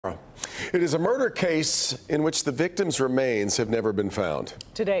It is a murder case in which the victim's remains have never been found.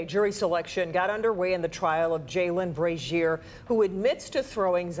 Today, jury selection got underway in the trial of Jaylin Brazier, who admits to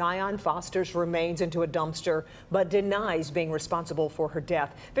throwing Zion Foster's remains into a dumpster, but denies being responsible for her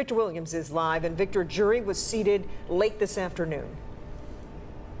death. Victor Williams is live, and Victor, jury was seated late this afternoon.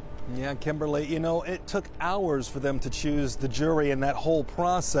 Yeah, Kimberly, you know, it took hours for them to choose the jury, and that whole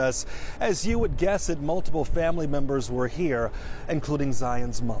process, as you would guess it, multiple family members were here, including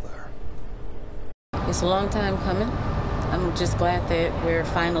Zion's mother. It's a long time coming. I'm just glad that we're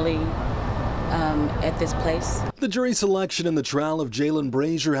finally at this place. The jury selection in the trial of Jaylin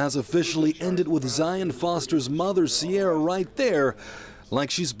Brazier has officially ended with Zion Foster's mother, Sierra, right there, like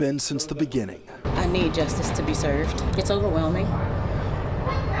she's been since the beginning. I need justice to be served. It's overwhelming.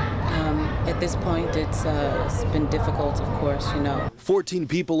 At this point, it's been difficult, of course, you know. 14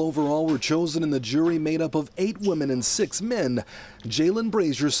 people overall were chosen in the jury, made up of 8 women and 6 men. Jaylin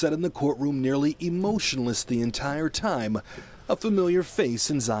Brazier sat in the courtroom nearly emotionless the entire time, a familiar face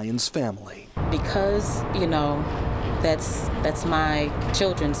in Zion's family. Because, you know, that's my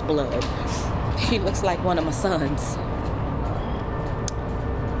children's blood. He looks like one of my sons.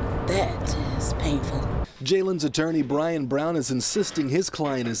 That is painful. Jaylin's attorney, Brian Brown, is insisting his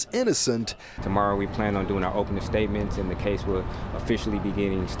client is innocent. Tomorrow we plan on doing our opening statements, and the case will officially be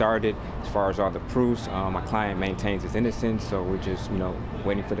getting started. As far as all the proofs, my client maintains his innocence, so we're just,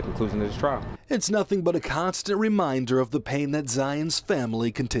 waiting for the conclusion of this trial. It's nothing but a constant reminder of the pain that Zion's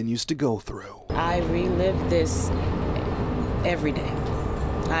family continues to go through. I relive this every day.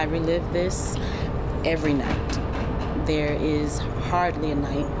 I relive this every night. There is hardly a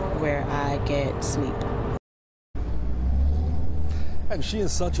night where I get sleep. And she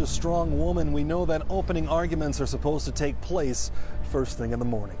is such a strong woman. We know that opening arguments are supposed to take place first thing in the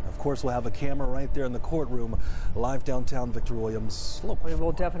morning. Of course, we'll have a camera right there in the courtroom. Live downtown, Victor Williams. We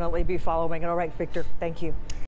will definitely be following it. All right, Victor, thank you.